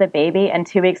they have the baby and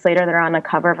 2 weeks later they're on the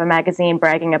cover of a magazine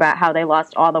bragging about how they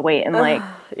lost all the weight in like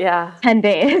 10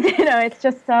 days. You know, it's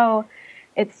just so,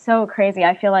 it's so crazy.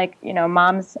 I feel like, you know,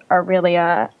 moms are really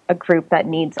a group that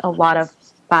needs a lot of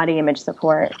body image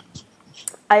support.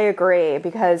 I agree,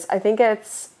 because I think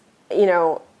it's, you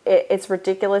know, it's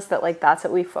ridiculous that like that's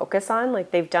what we focus on.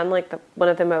 Like they've done like one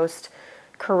of the most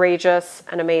courageous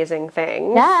and amazing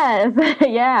things. Yes.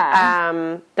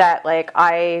 That like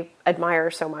I admire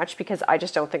so much, because I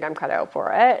just don't think I'm cut out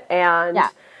for it. And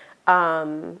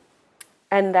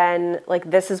and then like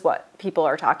this is what people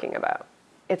are talking about.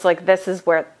 It's like this is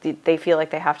where they feel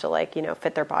like they have to like, you know,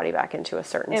 fit their body back into a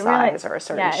certain size or a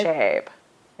certain shape.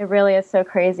 It really is so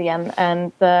crazy,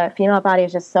 and the female body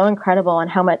is just so incredible, and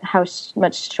how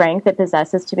much strength it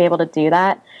possesses to be able to do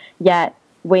that. Yet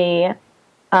we,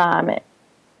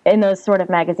 in those sort of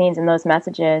magazines and those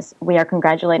messages, we are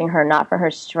congratulating her not for her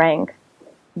strength,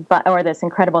 or this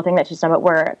incredible thing that she's done, but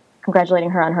we're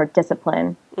congratulating her on her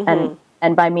discipline,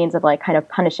 and by means of like kind of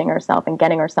punishing herself and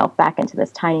getting herself back into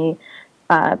this tiny,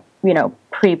 you know,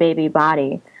 pre-baby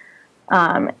body.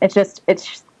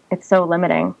 It's so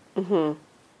limiting.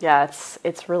 Yeah,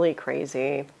 it's really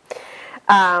crazy.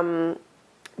 Did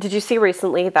you see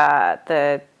recently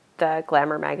the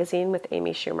Glamour magazine with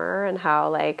Amy Schumer, and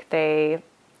how like they,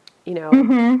 you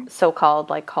know, so-called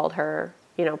like called her,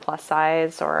 you know, plus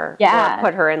size or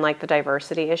put her in like the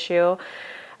diversity issue?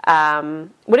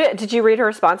 Did you read her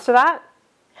response to that?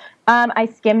 I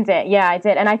skimmed it. Yeah, I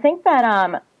did. And I think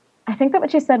that what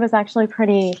she said was actually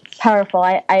pretty powerful.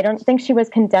 I don't think she was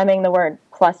condemning the word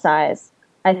plus size.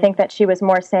 I think that she was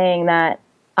more saying that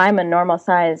I'm a normal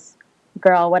size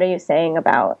girl. What are you saying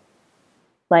about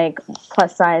like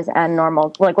plus size and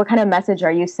normal? Like, what kind of message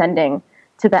are you sending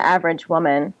to the average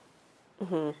woman?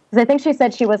 Because I think she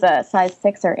said she was a size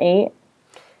 6 or 8.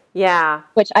 Yeah.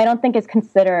 Which I don't think is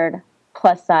considered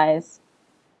plus size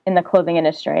in the clothing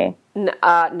industry.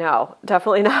 No,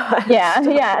 definitely not. Yeah.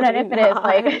 And if it is,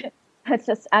 like, it's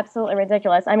just absolutely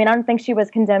ridiculous. I mean, I don't think she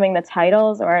was condemning the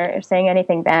titles or saying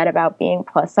anything bad about being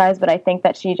plus size, but I think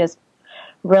that she just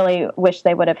really wished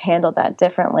they would have handled that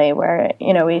differently, where,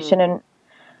 you know, we shouldn't,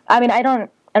 I mean, I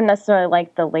don't necessarily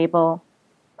like the label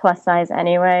plus size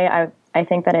anyway. I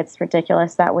think that it's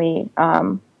ridiculous that we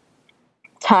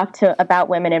talk about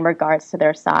women in regards to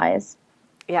their size.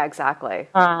 Yeah, exactly.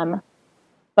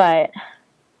 But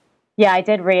yeah, I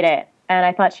did read it, and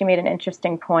I thought she made an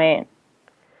interesting point.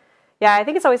 Yeah, I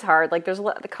think it's always hard. Like,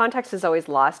 the context is always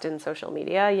lost in social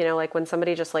media. You know, like when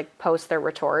somebody just like posts their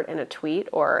retort in a tweet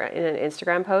or in an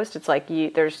Instagram post, it's like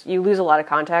you lose a lot of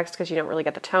context because you don't really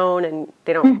get the tone, and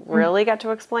they don't really get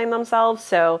to explain themselves.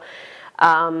 So,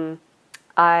 I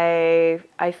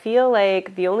feel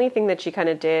like the only thing that she kind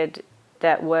of did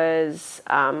that was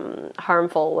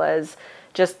harmful was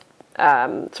just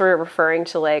sort of referring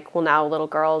to like, well, now little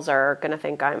girls are going to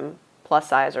think I'm plus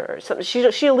size or something.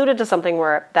 She alluded to something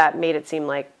where that made it seem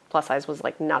like plus size was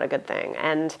like not a good thing,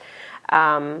 and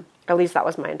at least that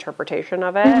was my interpretation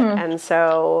of it. And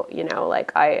so, you know,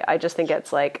 like I just think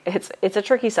it's like it's a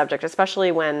tricky subject,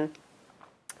 especially when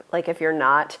like if you're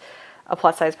not a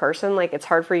plus size person, like it's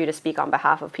hard for you to speak on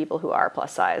behalf of people who are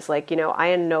plus size. Like, you know, I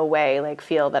in no way like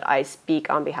feel that I speak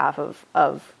on behalf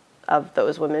of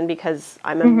those women, because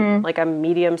I'm a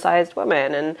medium-sized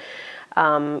woman, and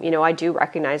you know, I do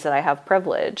recognize that I have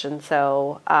privilege, and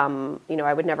so you know,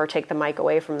 I would never take the mic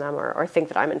away from them or think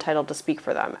that I'm entitled to speak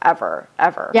for them ever.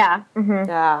 Yeah.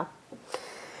 Yeah,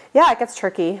 it gets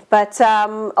tricky. But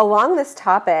along this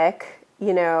topic,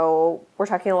 you know, we're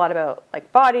talking a lot about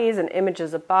like bodies and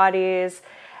images of bodies,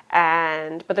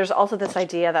 but there's also this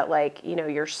idea that like, you know,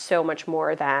 you're so much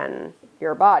more than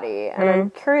your body, and I'm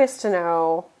curious to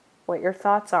know what your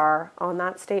thoughts are on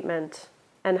that statement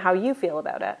and how you feel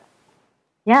about it.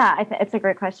 Yeah, it's a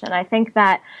great question. I think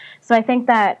that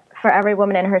for every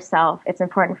woman in herself, it's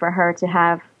important for her to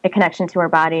have a connection to her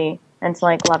body and to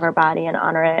like love her body and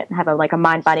honor it and have a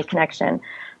mind-body connection.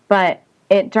 But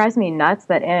it drives me nuts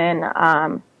that in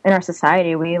our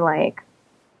society we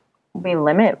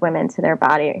limit women to their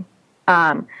body.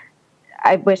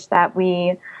 I wish that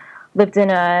we lived in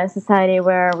a society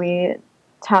where we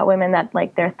taught women that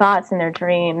like their thoughts and their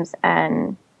dreams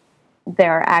and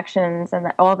their actions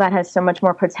and all that has so much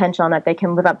more potential, and that they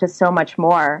can live up to so much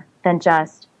more than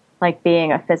just like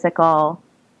being a physical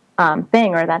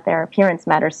thing, or that their appearance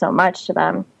matters so much to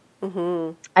them.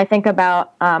 I think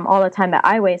about all the time that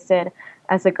I wasted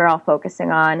as a girl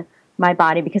focusing on my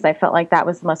body because I felt like that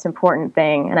was the most important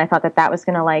thing, and I thought that that was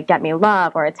going to like get me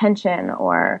love or attention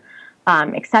or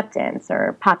acceptance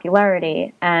or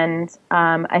popularity. And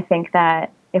I think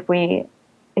that if we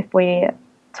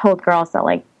told girls that,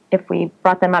 like, if we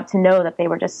brought them up to know that they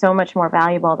were just so much more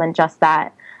valuable than just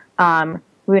that,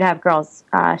 we would have girls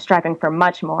striving for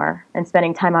much more and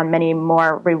spending time on many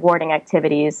more rewarding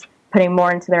activities, putting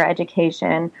more into their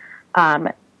education,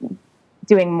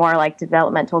 doing more like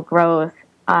developmental growth.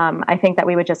 I think that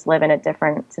we would just live in a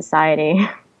different society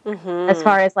as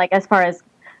far as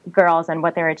girls and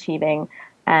what they're achieving.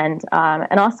 And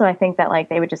also I think that like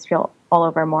they would just feel all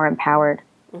over more empowered.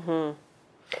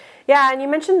 Yeah, and you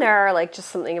mentioned there like just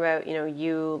something about, you know,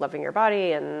 you loving your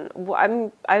body, and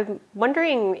I'm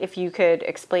wondering if you could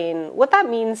explain what that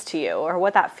means to you or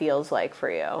what that feels like for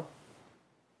you.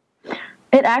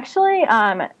 It actually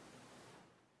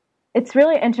it's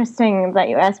really interesting that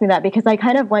you asked me that because I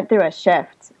kind of went through a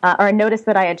shift or I noticed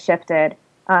that I had shifted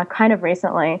kind of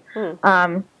recently.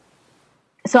 So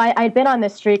I'd been on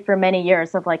this streak for many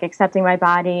years of like accepting my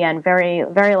body and very,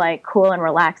 very like cool and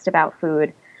relaxed about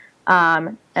food.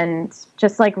 And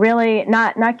just like really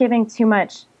not giving too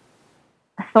much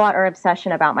thought or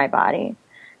obsession about my body.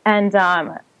 And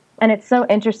it's so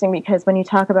interesting because when you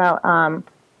talk about,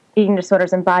 eating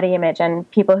disorders and body image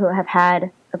and people who have had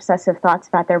obsessive thoughts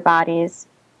about their bodies,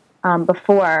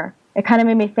 before, it kind of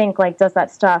made me think like, does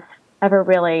that stuff ever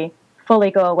really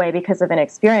fully go away because of an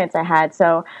experience I had?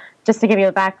 So just to give you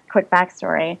a quick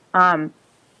backstory, I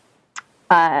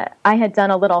had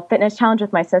done a little fitness challenge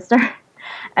with my sister.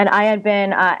 And I had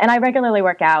been, and I regularly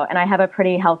work out, and I have a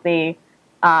pretty healthy,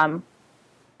 I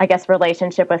guess,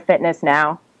 relationship with fitness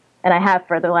now, and I have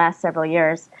for the last several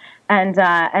years. And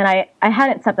I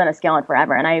hadn't stepped on a scale in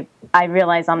forever, and I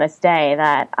realized on this day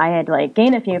that I had like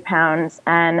gained a few pounds,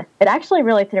 and it actually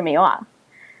really threw me off.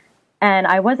 And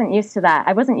I wasn't used to that.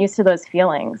 I wasn't used to those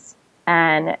feelings,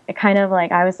 and it kind of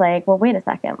like I was like, well, wait a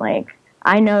second, like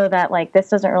I know that like this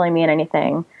doesn't really mean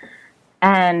anything.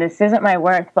 And this isn't my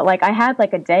worth, but like I had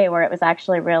like a day where it was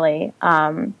actually really, it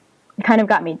kind of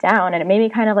got me down, and it made me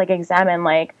kind of like examine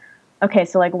like, okay,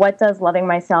 so like what does loving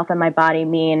myself and my body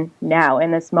mean now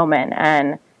in this moment?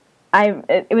 And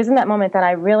it was in that moment that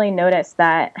I really noticed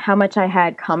that how much I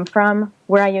had come from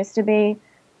where I used to be,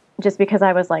 just because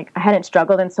I was like, I hadn't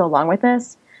struggled in so long with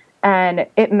this. And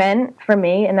it meant for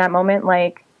me in that moment,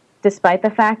 like, despite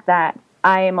the fact that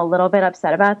I am a little bit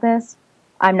upset about this,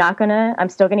 I'm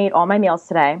still going to eat all my meals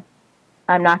today.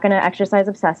 I'm not going to exercise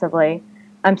obsessively.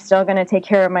 I'm still going to take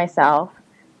care of myself.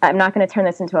 I'm not going to turn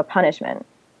this into a punishment.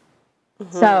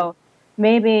 So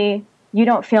maybe you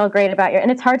don't feel great about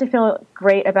and it's hard to feel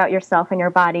great about yourself and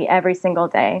your body every single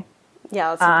day.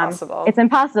 Yeah, it's impossible. It's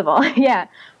impossible. Yeah.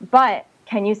 But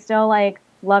can you still like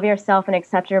love yourself and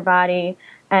accept your body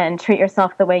and treat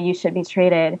yourself the way you should be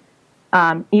treated,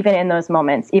 even in those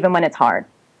moments, even when it's hard?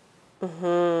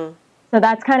 So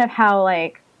that's kind of how,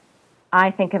 like,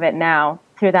 I think of it now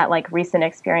through that, like, recent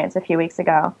experience a few weeks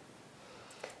ago.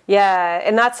 Yeah,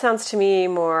 and that sounds to me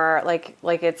more like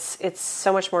it's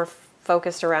so much more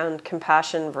focused around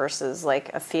compassion versus,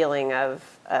 like, a feeling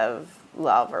of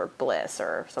love or bliss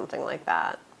or something like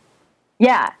that.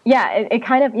 Yeah, it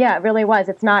kind of, it really was.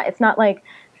 It's not, like,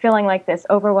 feeling like this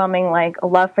overwhelming, like,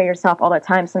 love for yourself all the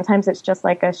time. Sometimes it's just,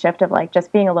 like, a shift of, like,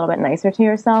 just being a little bit nicer to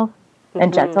yourself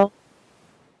and gentle.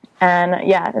 And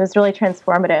yeah, it was really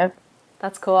transformative.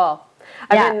 That's cool.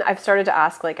 I've started to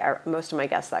ask like most of my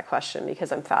guests that question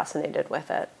because I'm fascinated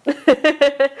with it. And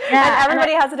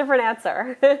everybody has a different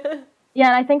answer. Yeah,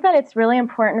 and I think that it's really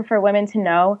important for women to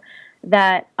know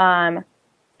that,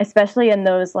 especially in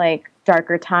those like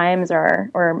darker times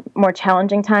or more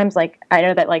challenging times, like I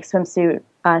know that like swimsuit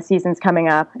season's coming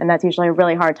up, and that's usually a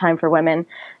really hard time for women,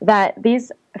 that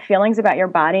these feelings about your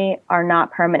body are not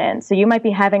permanent. So you might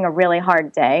be having a really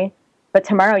hard day, but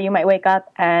tomorrow you might wake up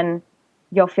and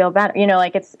you'll feel better. You know,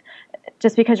 like it's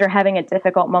just because you're having a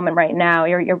difficult moment right now,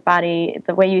 your body,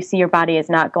 the way you see your body is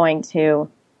not going to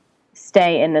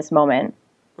stay in this moment.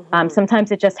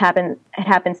 Sometimes it just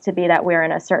happens to be that we're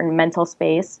in a certain mental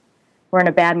space. We're in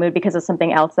a bad mood because of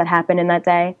something else that happened in that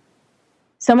day.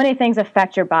 So many things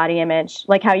affect your body image,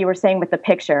 like how you were saying with the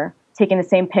picture, taking the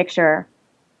same picture,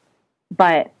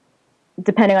 but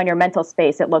depending on your mental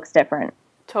space, it looks different.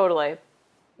 Totally.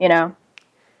 You know?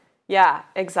 Yeah,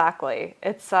 exactly.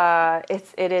 It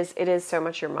is so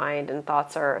much your mind, and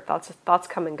thoughts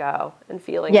come and go, and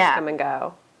feelings come and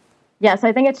go. Yeah, so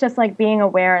I think it's just like being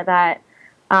aware that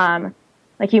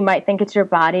like you might think it's your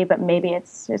body, but maybe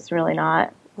it's really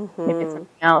not. Maybe it's something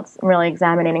else. I'm really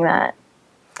examining that.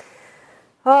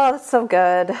 Oh, that's so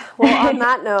good. Well, on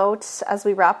that note, as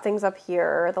we wrap things up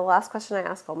here, the last question I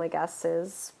ask all my guests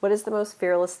is, what is the most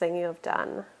fearless thing you have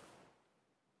done?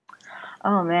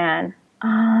 Oh man.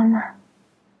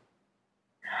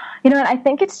 You know what? I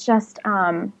think it's just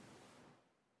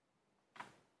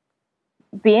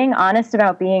being honest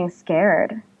about being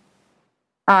scared.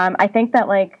 I think that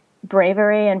like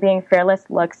bravery and being fearless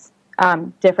looks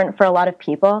different for a lot of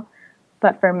people,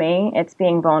 but for me, it's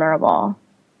being vulnerable.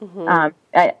 And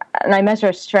I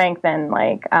measure strength and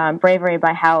like bravery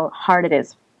by how hard it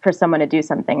is for someone to do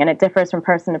something, and it differs from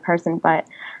person to person. But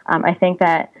I think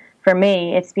that for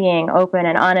me, it's being open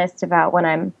and honest about when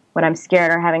I'm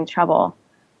scared or having trouble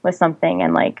with something,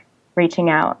 and like reaching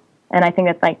out. And I think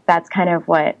that like that's kind of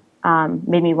what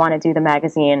made me want to do the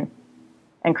magazine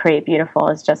and create Beautiful,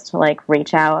 is just to like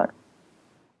reach out.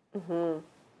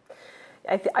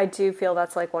 I do feel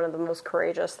that's like one of the most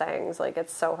courageous things. Like,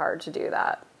 it's so hard to do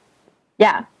that.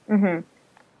 Yeah. Oh,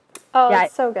 yeah.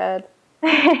 It's so good.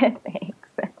 Thanks.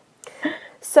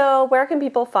 So where can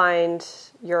people find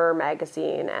your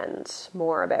magazine and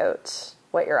more about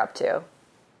what you're up to?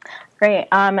 Great.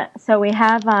 So we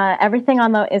have everything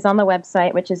is on the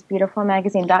website, which is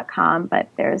beautifulmagazine.com, but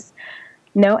there's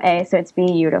no A, so it's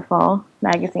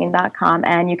beautifulmagazine.com.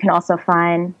 And you can also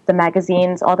find the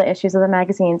magazines, all the issues of the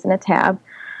magazines in a tab.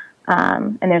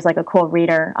 And there's like a cool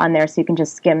reader on there, so you can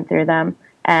just skim through them.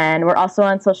 And we're also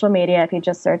on social media if you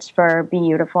just search for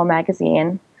Beautiful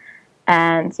Magazine.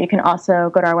 And you can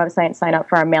also go to our website and sign up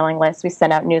for our mailing list. We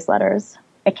send out newsletters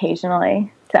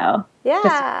occasionally. So yeah,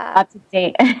 just up to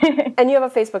date. And you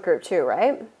have a Facebook group too,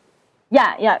 right?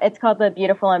 Yeah. It's called the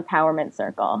Beautiful Empowerment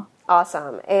Circle.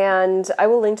 Awesome. And I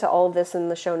will link to all of this in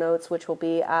the show notes, which will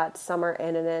be at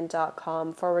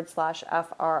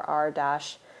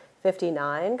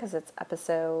summerinnanen.com/FRR-59, because it's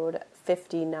episode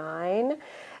 59.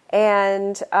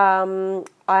 And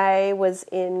I was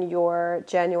in your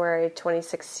January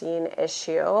 2016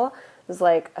 issue. It was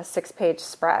like a 6-page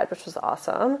spread, which was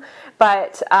awesome.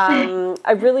 But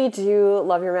I really do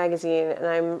love your magazine,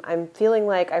 and I'm feeling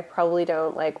like I probably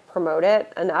don't like promote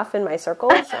it enough in my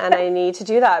circles, and I need to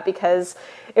do that, because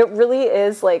it really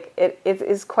is like it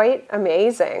is quite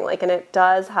amazing. Like, and it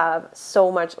does have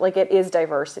so much, like, it is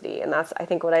diversity, and that's I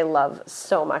think what I love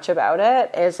so much about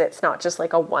it, is it's not just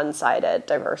like a one-sided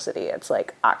diversity, it's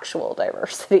like actual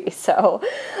diversity. So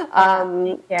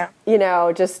you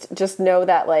know, just know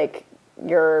that like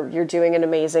you're doing an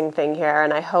amazing thing here,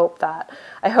 and I hope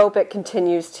it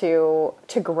continues to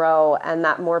grow, and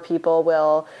that more people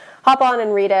will hop on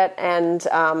and read it, and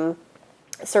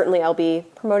certainly I'll be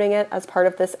promoting it as part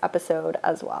of this episode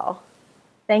as well.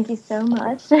 Thank you so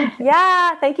much.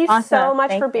 Yeah, thank you so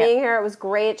much for being here. It was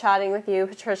great chatting with you,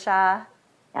 Patricia.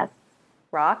 Yes.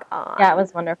 Rock on. Yeah, it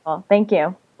was wonderful. Thank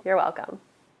you. You're welcome.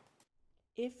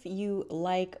 If you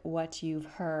like what you've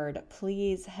heard,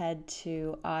 please head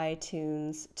to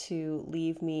iTunes to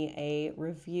leave me a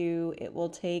review. It will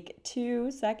take 2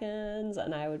 seconds,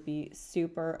 and I would be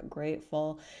super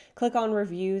grateful. Click on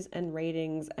reviews and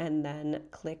ratings, and then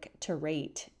click to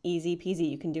rate. Easy peasy.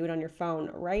 You can do it on your phone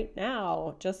right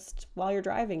now, just while you're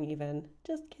driving even.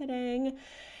 Just kidding.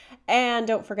 And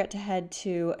don't forget to head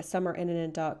to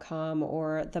summerinnanen.com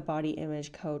or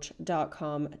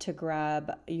thebodyimagecoach.com to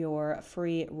grab your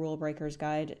free Rule Breakers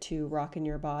Guide to Rockin'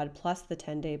 Your Bod, plus the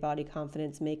 10-day body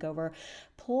confidence makeover,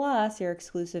 plus your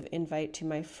exclusive invite to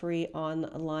my free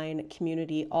online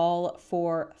community, all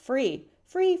for free.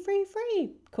 Free.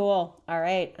 Cool. All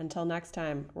right. Until next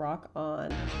time, rock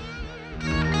on.